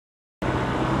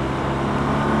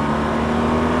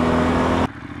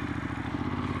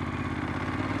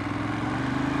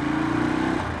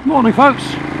Morning folks,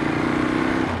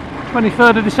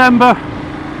 23rd of December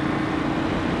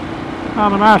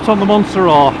and I'm out on the Monster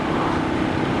R.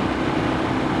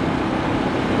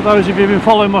 For those of you who've been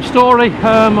following my story,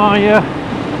 coming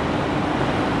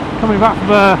back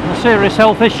from a serious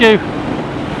health issue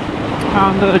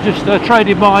and just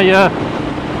traded my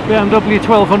BMW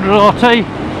R1200RT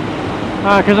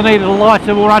because I needed a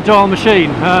lighter, more agile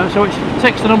machine, so it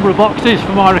ticks a number of boxes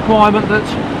for my requirement that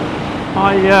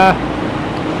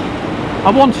I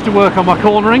wanted to work on my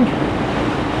cornering.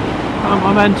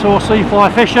 My mentor,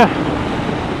 Seafly Fisher,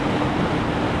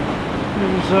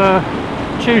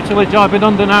 whose tutelage I've been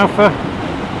under now for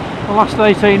the last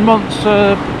 18 months,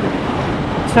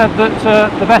 said that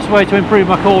the best way to improve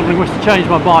my cornering was to change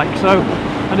my bike,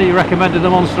 and he recommended the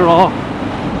Monster R.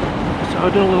 So I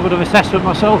did a little bit of assessment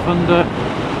myself, and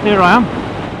here I am.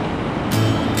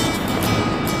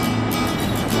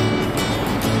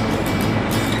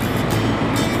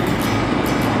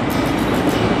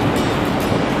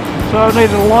 So I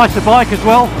needed a lighter bike as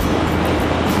well.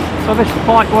 So this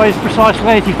bike weighs precisely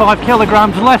 85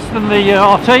 kilograms less than the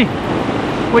RT,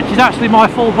 which is actually my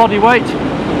full body weight.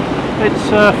 It's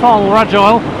far more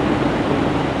agile.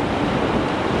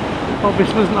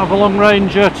 Obviously doesn't have a long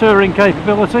range touring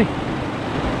capability.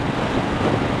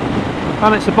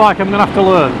 And it's a bike I'm going to have to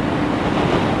learn.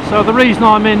 So the reason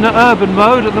I'm in urban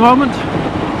mode at the moment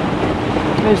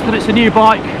is that it's a new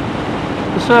bike.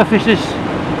 The surface is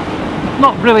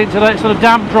not brilliant today, it's sort of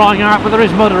damp drying out, but there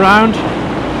is mud around,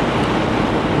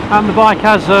 and the bike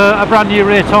has a brand new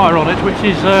rear tyre on it, which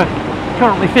is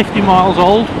currently 50 miles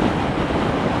old.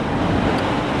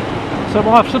 So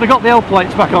I've sort of got the L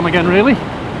plates back on again really.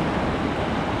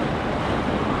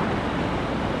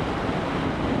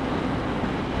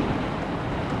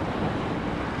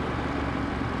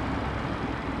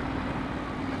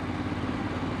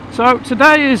 So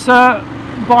today is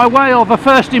by way of a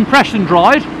first impression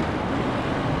ride.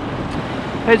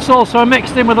 It's also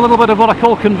mixed in with a little bit of what I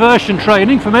call conversion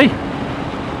training for me,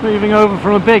 moving over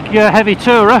from a big heavy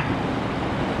tourer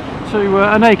to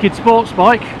a naked sports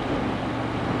bike.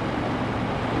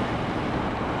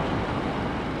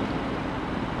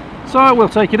 So we'll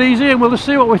take it easy and we'll just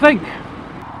see what we think.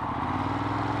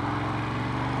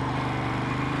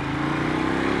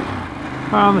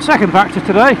 And the second factor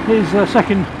today is the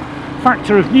second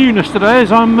factor of newness today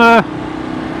is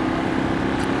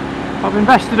I've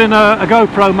invested in a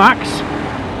GoPro Max.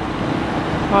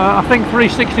 I think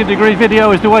 360 degree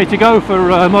video is the way to go for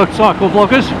motorcycle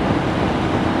vloggers.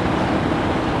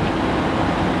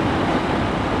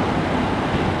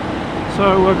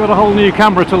 So I've got a whole new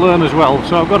camera to learn as well.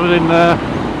 So I've got it in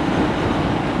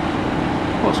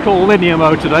what's called linear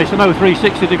mode today, so no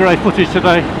 360 degree footage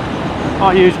today.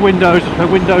 I use Windows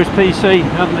PC,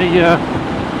 and the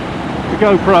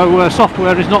GoPro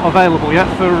software is not available yet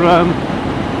for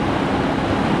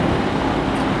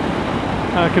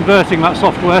converting that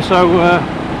software, so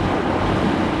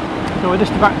we're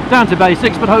just down to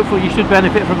basics, but hopefully you should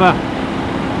benefit from a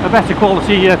better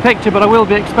quality picture. But I will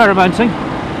be experimenting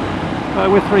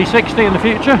with 360 in the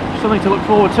future, something to look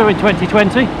forward to in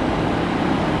 2020.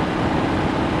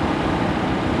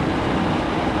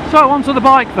 So onto the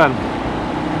bike then.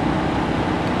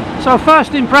 So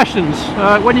first impressions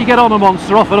when you get on a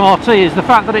Monster off an RT is the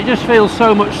fact that it just feels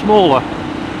so much smaller.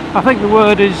 I think the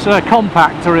word is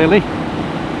compact really.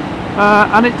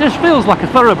 And it just feels like a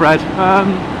thoroughbred.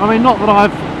 I mean, not that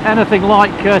I've anything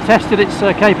like tested its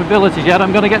capabilities yet.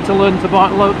 I'm going to get to learn the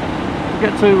bike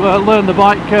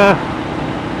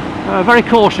very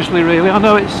cautiously really. I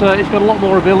know it's got a lot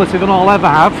more ability than I'll ever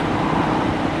have.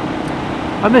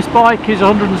 And this bike is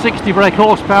 160 brake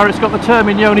horsepower. It's got the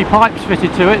Terminioni pipes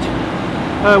fitted to it,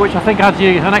 which I think adds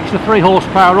you an extra 3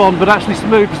 horsepower on, but actually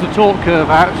smooths the torque curve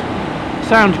out.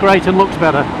 Sounds great and looks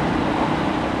better.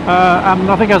 And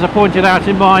I think, as I pointed out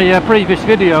in my previous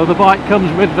video, the bike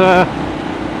comes with a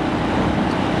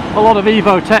lot of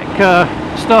Evotech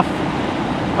stuff.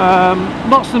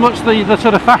 Not so much the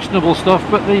sort of fashionable stuff,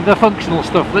 but the functional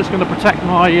stuff that's going to protect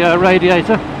my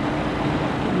radiator.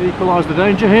 Equalise the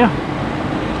danger here.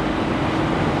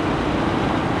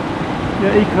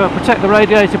 Yeah, protect the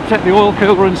radiator, protect the oil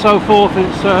cooler and so forth.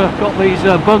 It's got these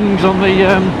bungs on the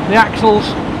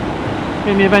axles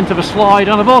in the event of a slide,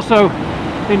 and I've also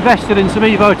invested in some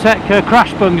Evotech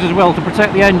crash bungs as well to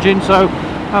protect the engine, so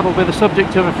that'll be the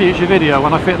subject of a future video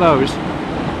when I fit those.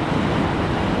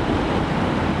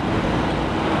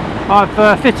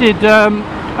 I've fitted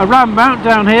a RAM mount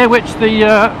down here, which the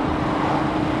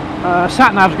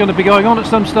sat nav is going to be going on at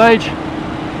some stage.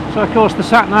 So of course the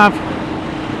sat nav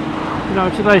You know,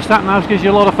 today's sat navs gives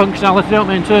you a lot of functionality, don't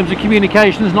they, in terms of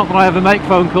communications. Not that I ever make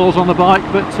phone calls on the bike,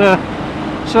 but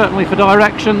certainly for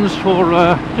directions, for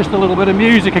just a little bit of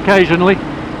music occasionally,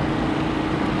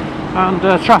 and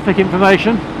traffic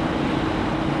information.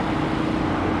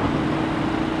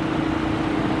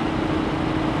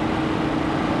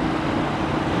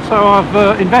 So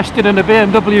I've invested in a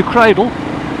BMW cradle,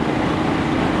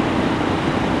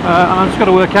 and I've just got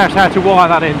to work out how to wire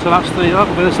that in, so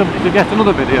that'll be something to get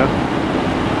another video.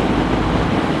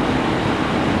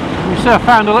 You see, I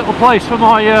found a little place for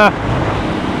my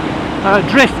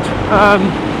drift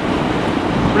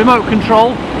remote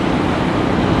control.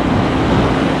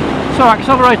 So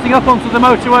accelerating up onto the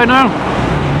motorway now.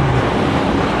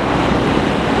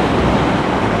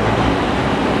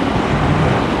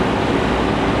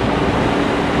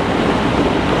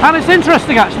 And it's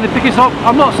interesting actually, because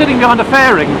I'm not sitting behind a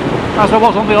fairing as I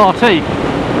was on the RT.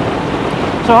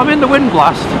 So I'm in the wind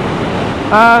blast.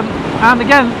 And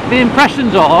again, the impressions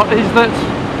is that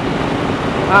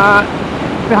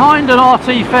behind an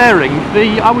RT fairing,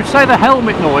 I would say the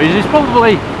helmet noise is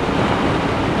probably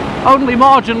only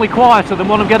marginally quieter than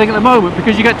what I'm getting at the moment,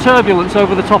 because you get turbulence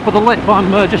over the top of the lip.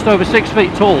 I'm just over 6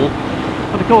 feet tall,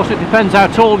 and of course it depends how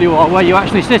tall you are, where you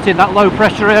actually sit in that low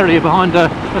pressure area behind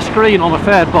a screen on a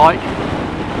faired bike.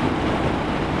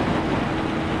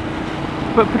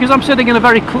 But because I'm sitting in a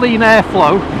very clean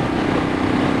airflow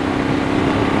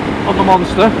on the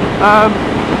Monster,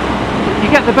 you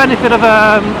get the benefit of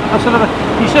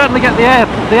you certainly get the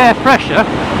air pressure,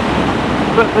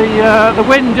 but the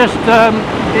wind just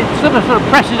it sort of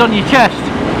presses on your chest,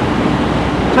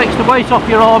 takes the weight off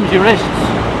your arms, your wrists,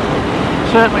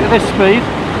 certainly at this speed.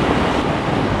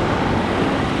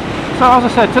 So as I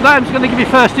said, today I'm just going to give you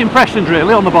first impressions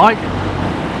really on the bike.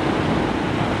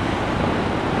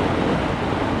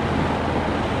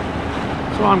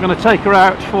 So I'm going to take her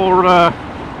out for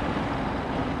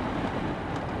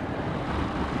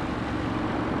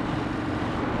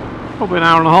probably an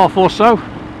hour and a half or so.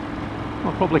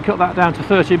 I'll probably cut that down to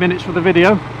 30 minutes for the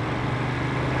video.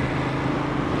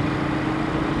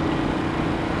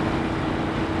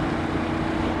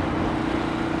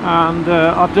 And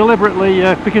I've deliberately,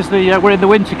 because we're in the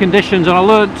winter conditions, and I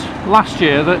learnt last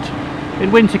year that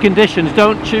in winter conditions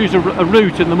don't choose a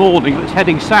route in the morning that's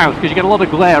heading south, because you get a lot of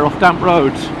glare off damp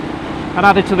roads, and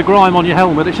added to the grime on your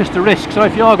helmet, it's just a risk. So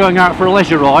if you are going out for a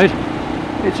leisure ride,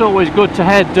 it's always good to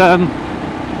head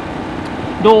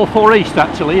north or east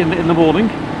actually in the morning.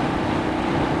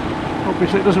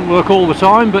 Obviously it doesn't work all the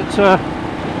time, but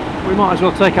we might as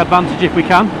well take advantage if we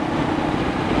can.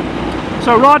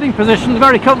 So riding position is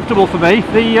very comfortable for me.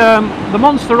 The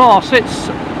Monster R sits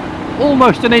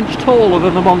almost an inch taller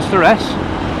than the Monster S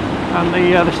and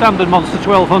the standard Monster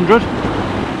 1200,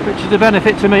 which is a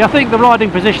benefit to me. I think the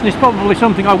riding position is probably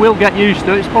something I will get used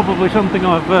to. It's probably something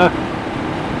I've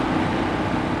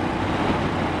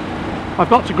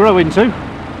got to grow into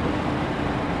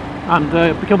and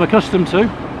become accustomed to.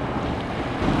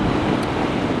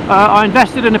 I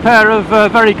invested in a pair of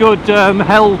very good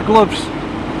held gloves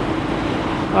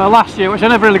last year, which I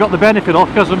never really got the benefit of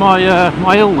because of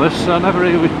my illness. I never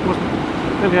really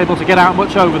wasn't really able to get out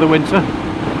much over the winter.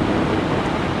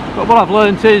 But what I've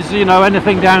learnt is, you know,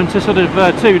 anything down to sort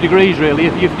of 2 degrees really,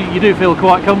 you do feel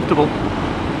quite comfortable.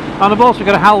 And I've also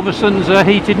got a Halverson's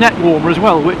heated neck warmer as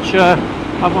well, which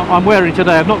I'm wearing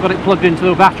today. I've not got it plugged into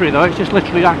the battery though, it's just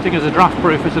literally acting as a draft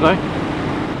proof for today.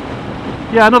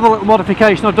 Yeah, another little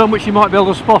modification I've done, which you might be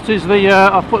able to spot, is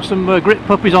I've put some grip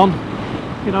puppies on.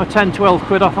 You know, 10-12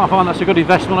 quid. I find that's a good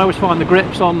investment. I always find the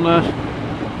grips on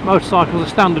motorcycles, the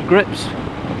standard grips,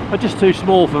 are just too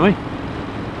small for me.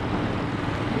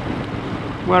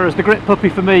 Whereas the grip puppy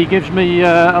for me gives me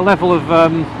a level of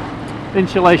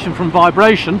insulation from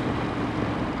vibration,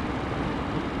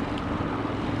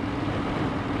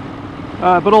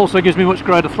 but also gives me much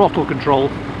greater throttle control.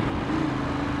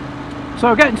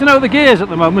 So getting to know the gears at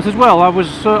the moment as well. I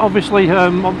was obviously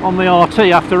on the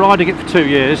RT after riding it for 2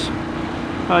 years.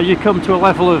 You come to a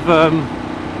level of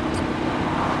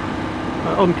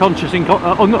unconscious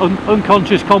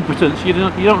competence. You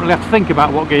don't really have to think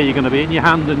about what gear you're going to be in. Your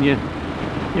hand and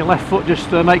your left foot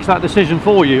just makes that decision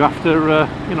for you after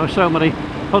you know, so many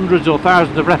hundreds or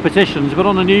thousands of repetitions. But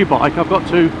on a new bike I've got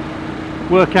to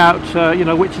work out you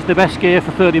know, which is the best gear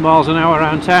for 30 miles an hour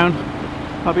around town.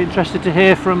 I'd be interested to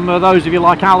hear from those of you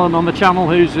like Alan on the channel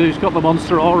who's got the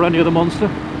Monster or any other Monster,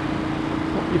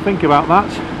 what you think about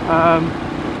that.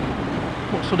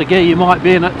 What sort of gear you might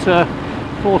be in at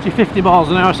 40, 50 miles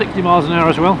an hour, 60 miles an hour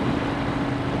as well.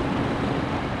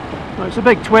 So it's a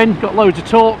big twin, got loads of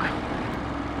torque.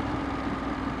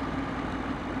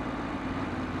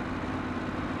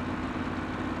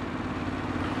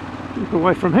 Keep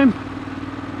away from him.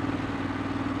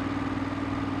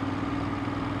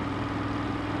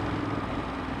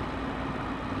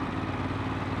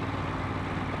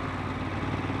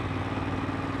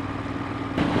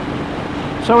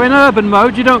 So in urban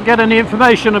mode you don't get any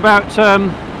information about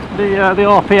the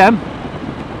RPM.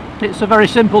 It's a very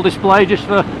simple display just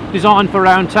designed for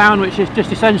around town, which is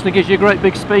just essentially gives you a great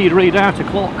big speed readout, a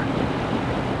clock,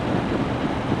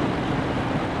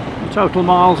 total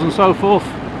miles and so forth.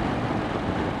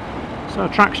 So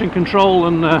traction control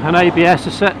and ABS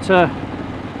are set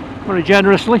very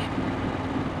generously.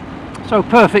 So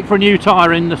perfect for a new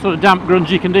tyre in the sort of damp,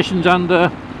 grungy conditions and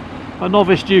a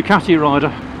novice Ducati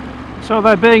rider. So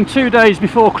there being 2 days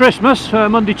before Christmas,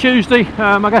 Monday, Tuesday,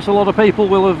 I guess a lot of people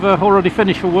will have already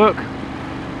finished for work.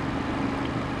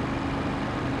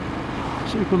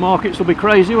 Supermarkets will be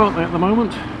crazy, won't they, at the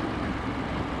moment?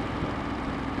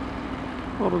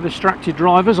 A lot of distracted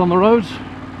drivers on the roads.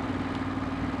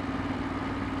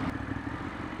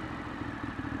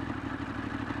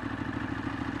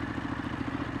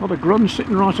 A lot of grunge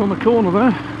sitting right on the corner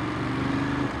there.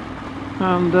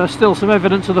 And still some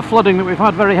evidence of the flooding that we've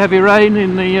had. Very heavy rain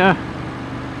in the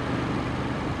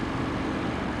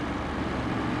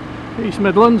East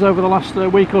Midlands over the last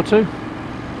week or two.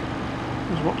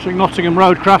 I was watching Nottingham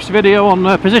Roadcraft's video on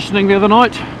positioning the other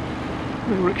night.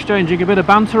 We were exchanging a bit of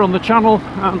banter on the channel,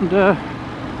 and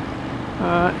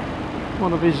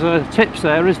one of his tips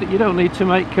there is that you don't need to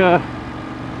make a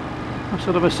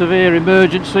sort of a severe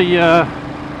emergency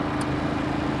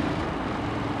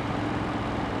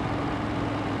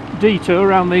detour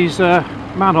around these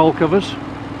manhole covers.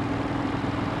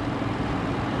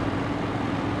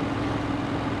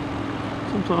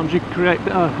 Sometimes you can create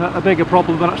a bigger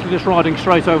problem than actually just riding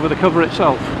straight over the cover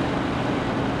itself.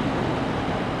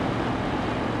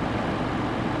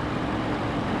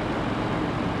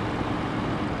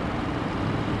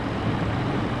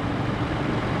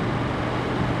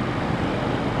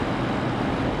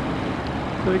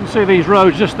 So you can see these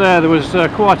roads just there. There was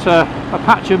quite a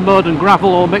patch of mud and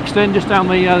gravel all mixed in just down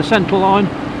the central line.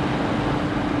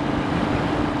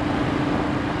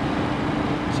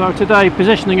 So today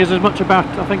positioning is as much about,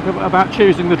 I think, about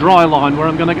choosing the dry line where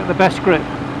I'm going to get the best grip.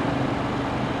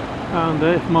 And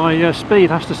if my speed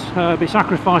has to be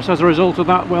sacrificed as a result of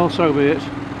that, well, so be it.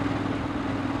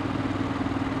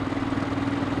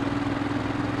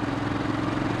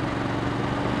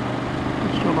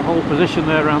 Just trying to hold position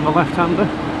there around the left-hander.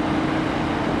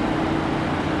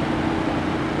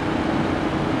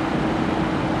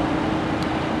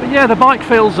 Yeah, the bike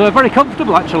feels very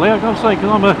comfortable actually. I've got to say, because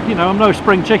I'm no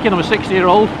spring chicken. I'm a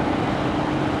 60-year-old,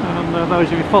 and those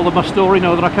of you who followed my story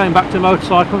know that I came back to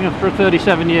motorcycling after a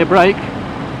 37-year break,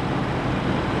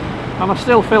 and I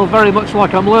still feel very much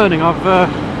like I'm learning. I've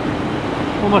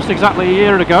almost exactly a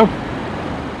year ago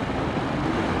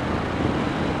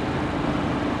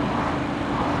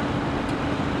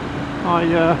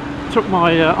I took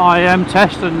my IAM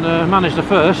test and managed the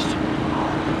first,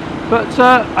 but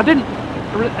I didn't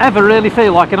ever really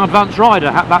feel like an advanced rider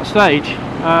at that stage,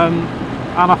 and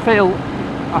I felt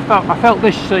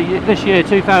this year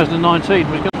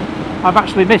 2019 was going. I've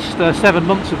actually missed 7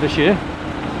 months of this year,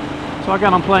 so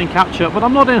again I'm playing catch up, but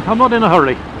I'm not in a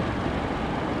hurry.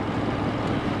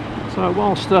 So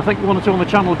whilst I think one or two on the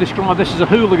channel describe this as a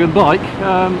hooligan bike,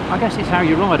 I guess it's how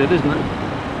you ride it, isn't it?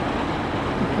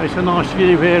 Okay, so nice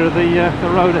view here of the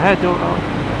road ahead,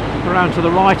 around to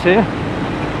the right here.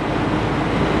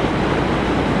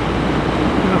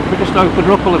 We just opened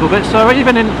her up a little bit, so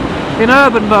even in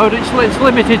urban mode it's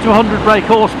limited to 100 brake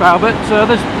horsepower, but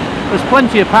there's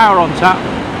plenty of power on tap.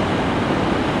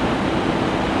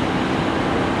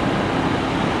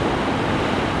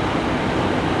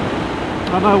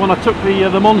 I know when I took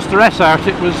the Monster S out,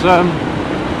 it was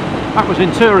that was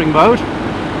in touring mode, so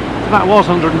that was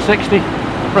 160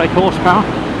 brake horsepower.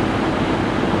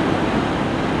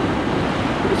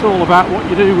 But it's all about what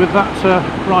you do with that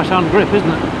right hand grip, isn't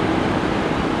it?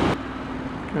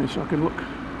 Okay, so I can look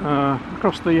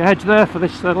across the edge there for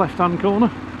this left-hand corner.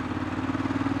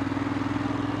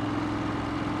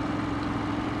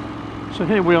 So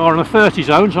here we are in a 30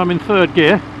 zone, so I'm in third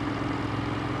gear.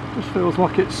 Just feels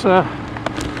like it's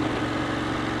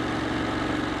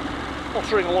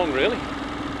pottering along really.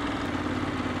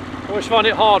 I always find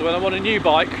it hard when I'm on a new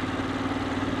bike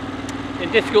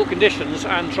in difficult conditions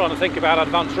and trying to think about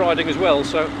advanced riding as well,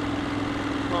 so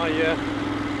my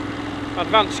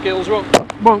advanced skills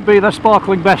won't be their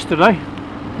sparkling best today,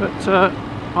 but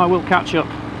I will catch up.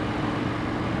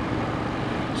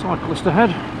 Cyclist ahead.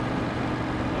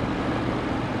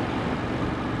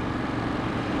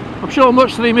 I'm sure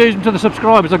much to the amusement of the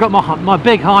subscribers, I've got my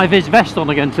big high-vis vest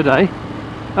on again today.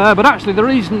 But actually the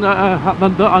reason that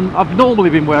I've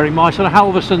normally been wearing my sort of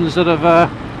Halversons that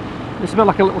have, it's a bit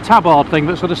like a little tabard thing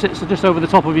that sort of sits just over the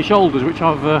top of your shoulders, which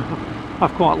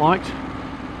I've quite liked.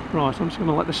 Right, I'm just going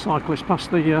to let this cyclist pass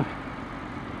the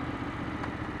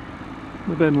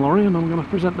bin lorry, and I'm going to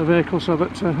present the vehicle so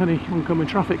that any oncoming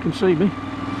traffic can see me.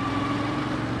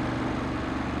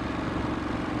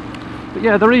 But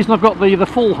yeah, the reason I've got the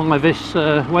full high-vis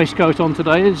waistcoat on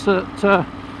today is that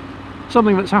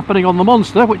something that's happening on the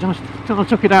Monster, which I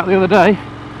took it out the other day,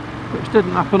 which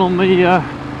didn't happen on the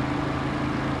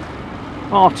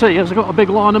RT, as I got a big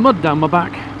line of mud down my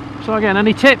back. So again,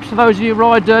 any tips for those of you who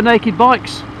ride naked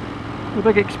bikes, the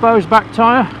big exposed back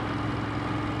tyre?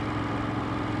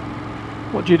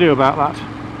 What do you do about that?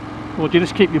 Or do you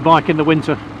just keep your bike in the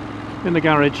winter in the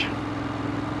garage?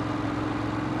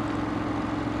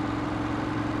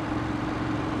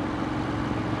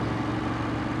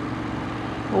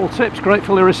 All tips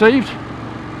gratefully received.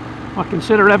 I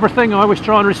consider everything. I always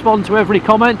try and respond to every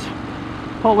comment.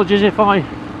 Apologies if you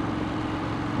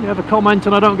have a comment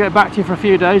and I don't get back to you for a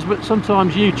few days, but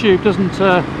sometimes YouTube doesn't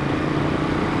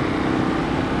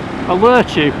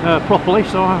alert you properly,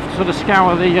 so I have to sort of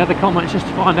scour the comments just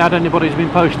to find out anybody's been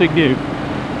posting new.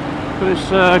 But it's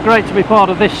great to be part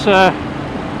of this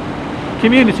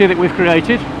community that we've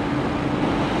created,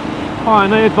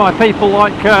 pioneered by people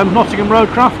like Nottingham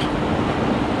Roadcraft.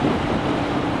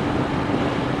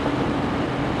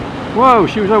 Whoa,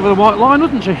 she was over the white line,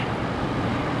 wasn't she?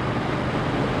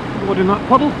 Avoiding that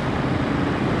puddle.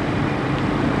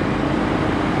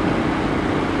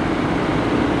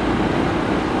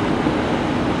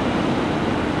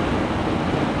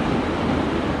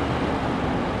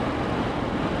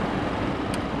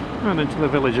 And into the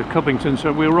village of Cubbington,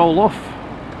 so we roll off.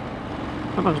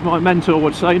 And as my mentor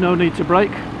would say, no need to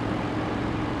brake.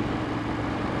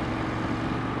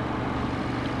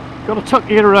 Got to tuck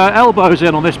your elbows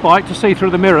in on this bike to see through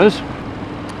the mirrors.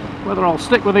 Whether I'll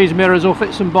stick with these mirrors or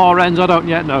fit some bar ends, I don't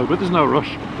yet know, but there's no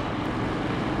rush.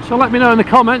 So let me know in the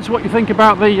comments what you think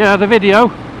about the video,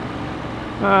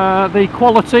 the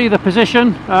quality, the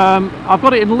position. I've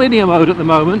got it in linear mode at the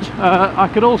moment. I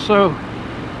could also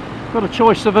got a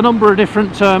choice of a number of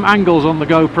different angles on the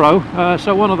GoPro.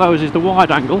 So one of those is the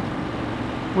wide angle,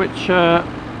 which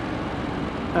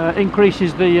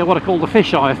increases the what I call the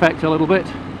fisheye effect a little bit.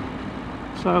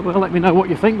 So let me know what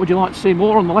you think. Would you like to see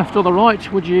more on the left or the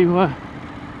right? Would you well,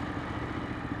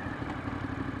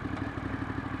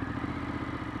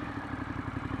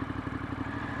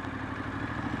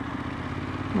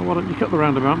 why don't you cut the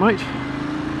roundabout, mate?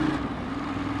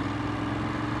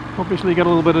 Obviously you get a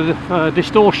little bit of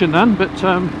distortion then, but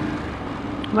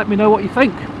let me know what you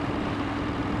think.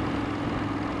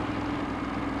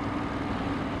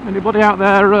 Anybody out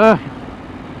there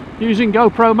using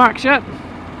GoPro Max yet?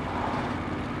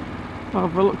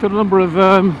 I've looked at a number of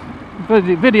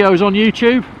videos on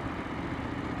YouTube,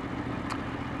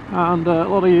 and a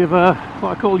lot of you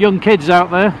what I call young kids out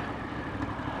there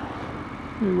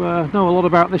who know a lot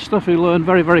about this stuff, who learn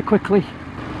very, very quickly.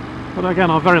 But again,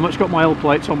 I've very much got my L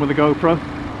plates on with the GoPro.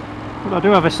 But I do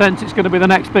have a sense it's going to be the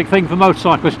next big thing for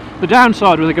motorcyclists. The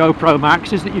downside with the GoPro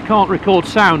Max is that you can't record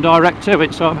sound direct to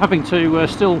it, so I'm having to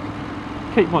still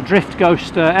keep my Drift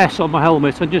Ghost S on my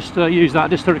helmet and just use that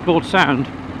just to record sound.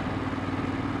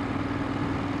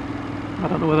 I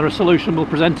don't know whether a solution will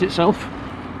present itself.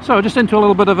 So just into a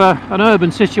little bit of an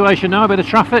urban situation now, a bit of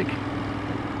traffic.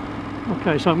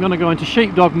 Okay, so I'm going to go into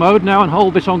sheepdog mode now and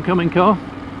hold this oncoming car.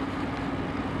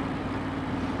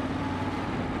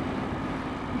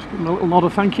 Just give them a little nod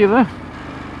of thank you there.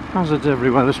 Hazards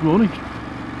everywhere this morning.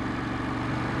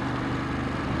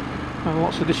 And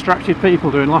lots of distracted people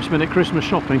doing last minute Christmas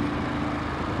shopping.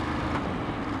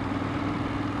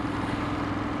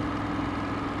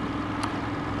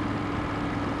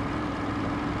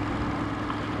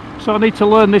 So I need to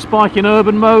learn this bike in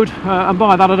urban mode, and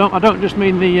by that I don't just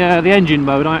mean the engine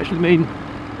mode. I actually mean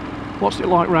what's it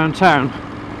like around town.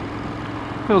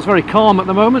 Feels very calm at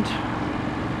the moment,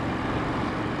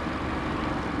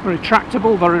 very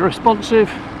tractable, very responsive.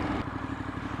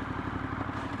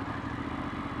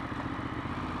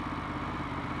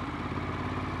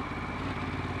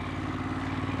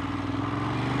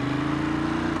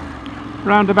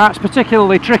 Roundabouts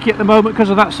particularly tricky at the moment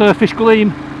because of that surface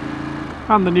gleam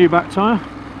and the new back tyre.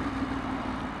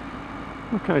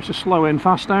 Okay, so slow in,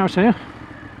 fast out here.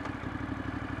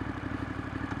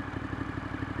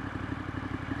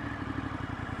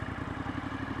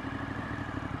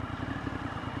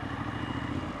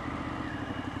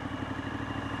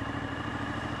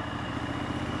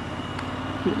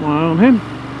 Keep my eye on him.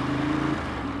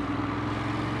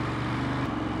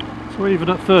 So even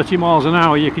at 30 miles an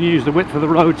hour you can use the width of the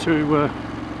road to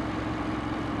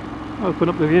open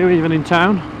up the view even in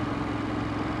town.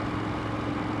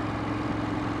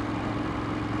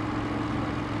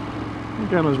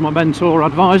 Again, as my mentor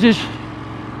advises,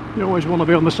 you always want to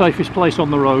be on the safest place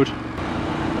on the road.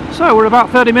 So we're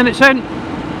about 30 minutes in,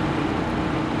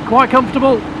 quite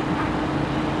comfortable,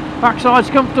 backside's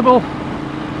comfortable,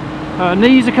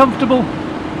 knees are comfortable,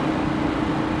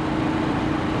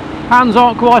 hands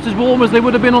aren't quite as warm as they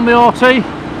would have been on the RT.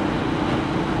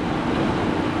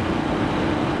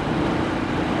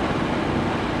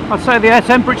 I'd say the air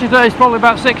temperature today is probably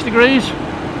about 6 degrees.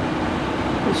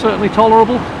 It's certainly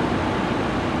tolerable.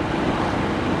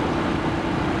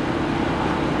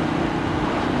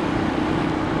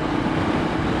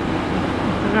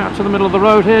 Out to the middle of the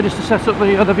road here just to set up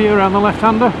the view around the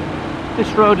left-hander.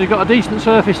 This road has got a decent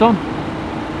surface on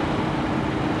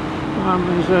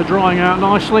and is drying out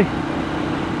nicely,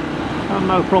 and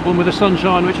no problem with the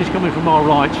sunshine which is coming from our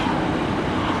right.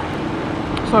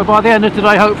 So by the end of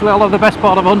today hopefully I'll have the best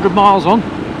part of 100 miles on.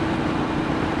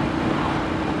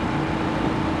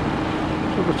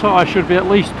 So the tyre should be at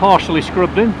least partially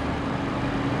scrubbed in.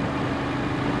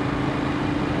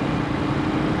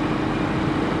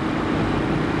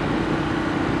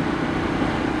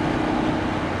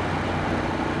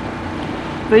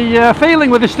 The feeling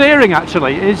with the steering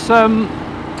actually is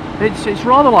it's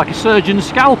rather like a surgeon's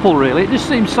scalpel really. It just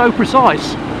seems so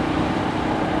precise.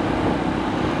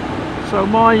 So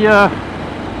my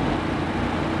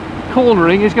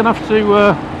cornering is going to have to,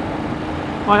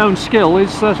 my own skill is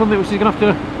something which is going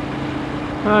to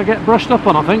have to get brushed up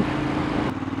on, I think.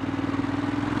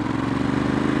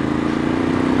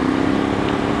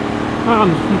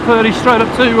 And from 30 straight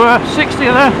up to 60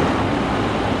 there.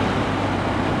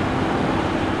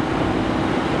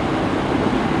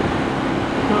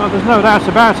 There's no doubt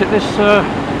about it, this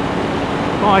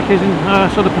bike is in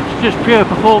sort of just pure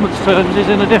performance terms is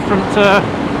in a different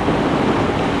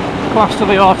class to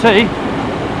the RT.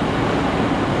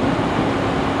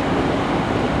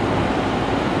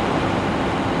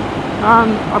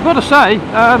 And I've got to say,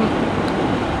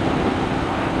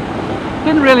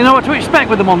 didn't really know what to expect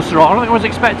with the Monster R. I think I was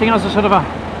expecting as a sort of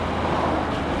a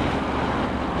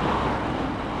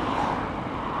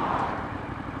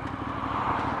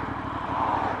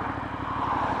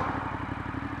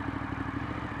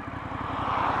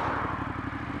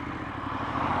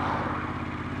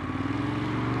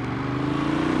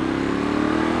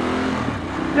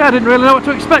I didn't really know what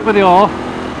to expect with the R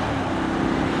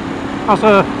as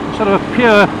a sort of a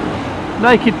pure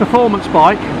naked performance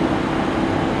bike,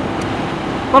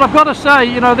 but I've got to say,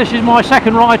 you know, this is my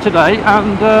second ride today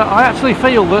and I actually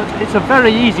feel that it's a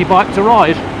very easy bike to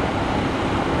ride.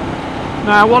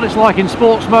 Now what it's like in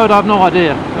sports mode I have no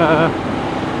idea,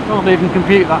 can't even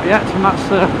compute that yet, and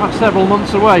that's several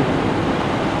months away,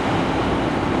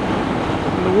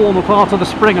 in the warmer part of the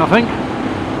spring I think.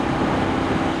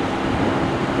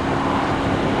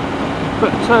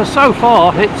 But so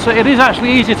far it is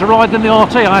actually easier to ride than the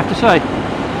RT, I have to say.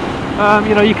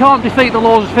 You know, you can't defeat the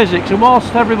laws of physics, and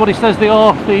whilst everybody says they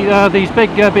are, these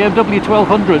big BMW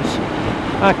 1200s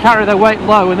carry their weight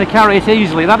low and they carry it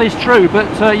easily, that is true,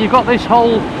 but you've got this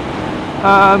whole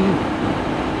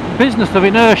business of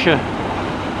inertia,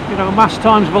 you know, mass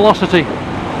times velocity,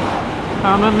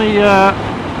 and then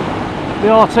the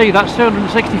RT, that's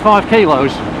 265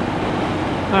 kilos.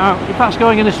 Now, if that's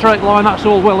going in a straight line, that's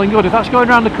all well and good. If that's going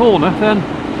around the corner, then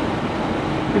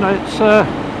you know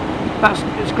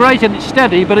it's great and it's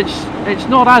steady, but it's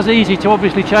not as easy to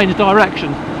obviously change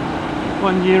direction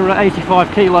when you're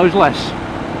 85 kilos less.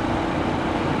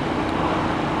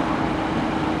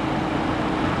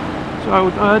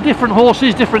 So different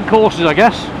horses, different courses, I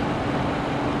guess.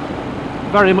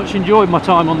 Very much enjoyed my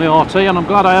time on the RT, and I'm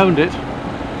glad I owned it.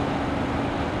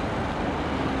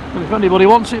 And if anybody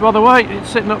wants it, by the way, it's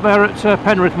sitting up there at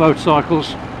Penrith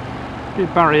Motorcycles. Give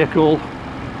Barry a call.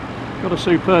 Got a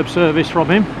superb service from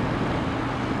him,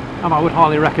 and I would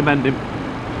highly recommend him.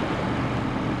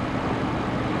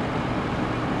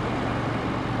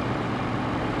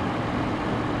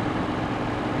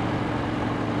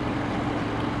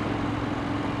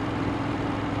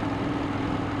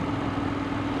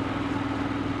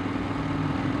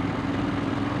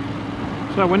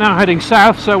 So we're now heading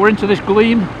south, so we're into this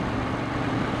gleam.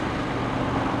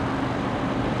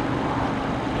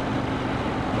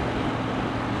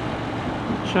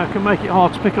 Which can make it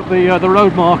hard to pick up the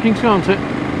road markings, can't it?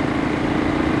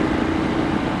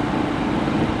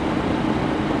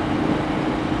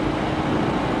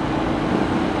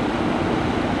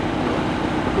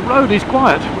 The road is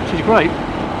quiet, which is great.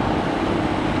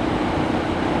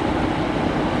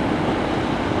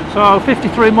 So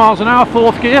 53 miles an hour,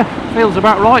 4th gear, feels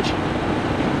about right.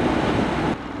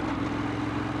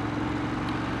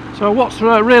 So what's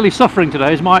really suffering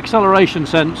today is my acceleration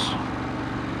sense,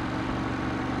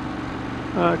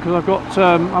 because I've got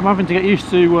I'm having to get used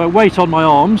to weight on my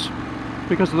arms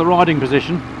because of the riding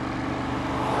position,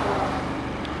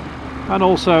 and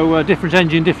also different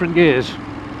engine, different gears.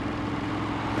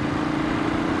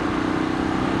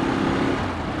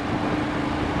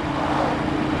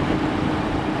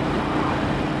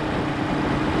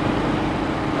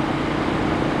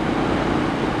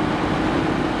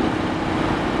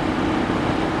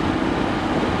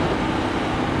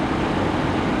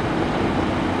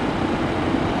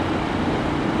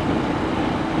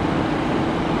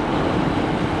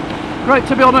 Great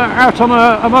to be out on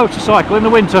a motorcycle in the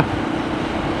winter.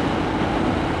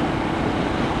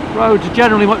 Roads are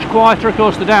generally much quieter. Of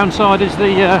course, the downside is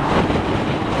the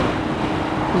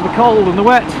cold and the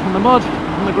wet and the mud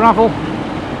and the gravel.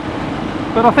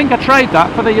 But I think I trade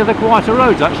that for the quieter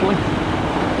roads actually.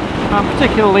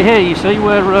 Particularly here, you see,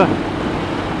 we're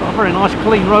got a very nice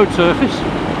clean road surface.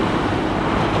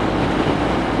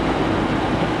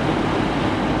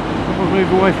 We'll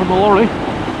move away from the lorry.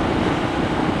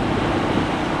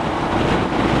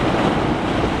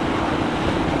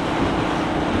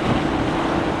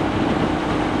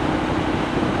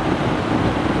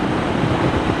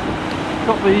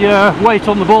 Got the weight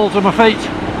on the balls of my feet,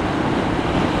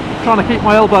 trying to keep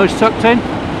my elbows tucked in.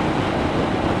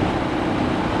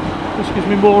 This gives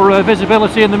me more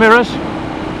visibility in the mirrors.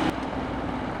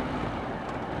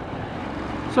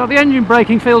 So the engine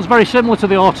braking feels very similar to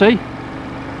the RT.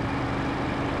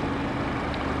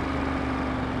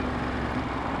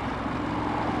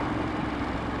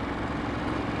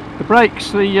 The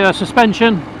brakes, the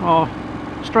suspension are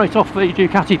straight off the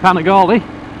Ducati Panigale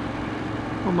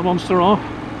on the Monster R,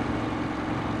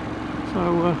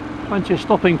 so plenty of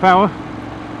stopping power,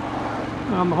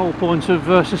 and the whole point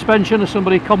of suspension, as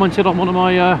somebody commented on one of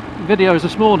my videos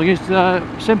this morning, is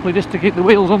simply just to keep the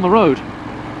wheels on the road.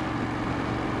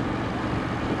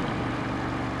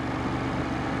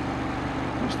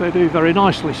 Which they do very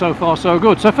nicely. So far so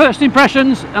good. So first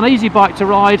impressions, an easy bike to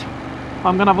ride.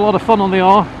 I'm going to have a lot of fun on the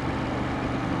R.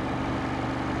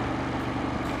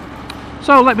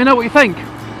 So let me know what you think.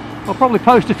 I'll probably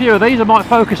post a few of these. I might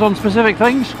focus on specific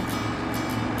things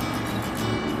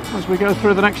as we go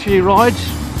through the next few rides.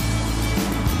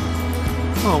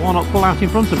 Oh, why not pull out in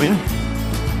front of me, eh?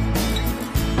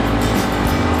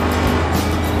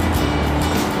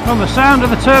 And the sound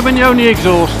of the Terminioni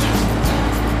exhaust.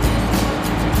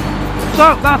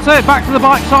 So that's it, back to the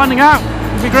bike, signing out.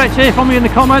 It'd be great to hear from you in the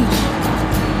comments.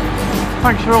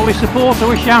 Thanks for all your support. I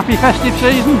wish you a happy festive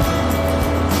season.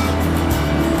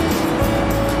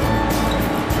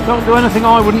 Don't do anything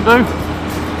I wouldn't do.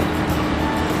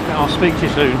 I'll speak to you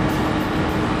soon.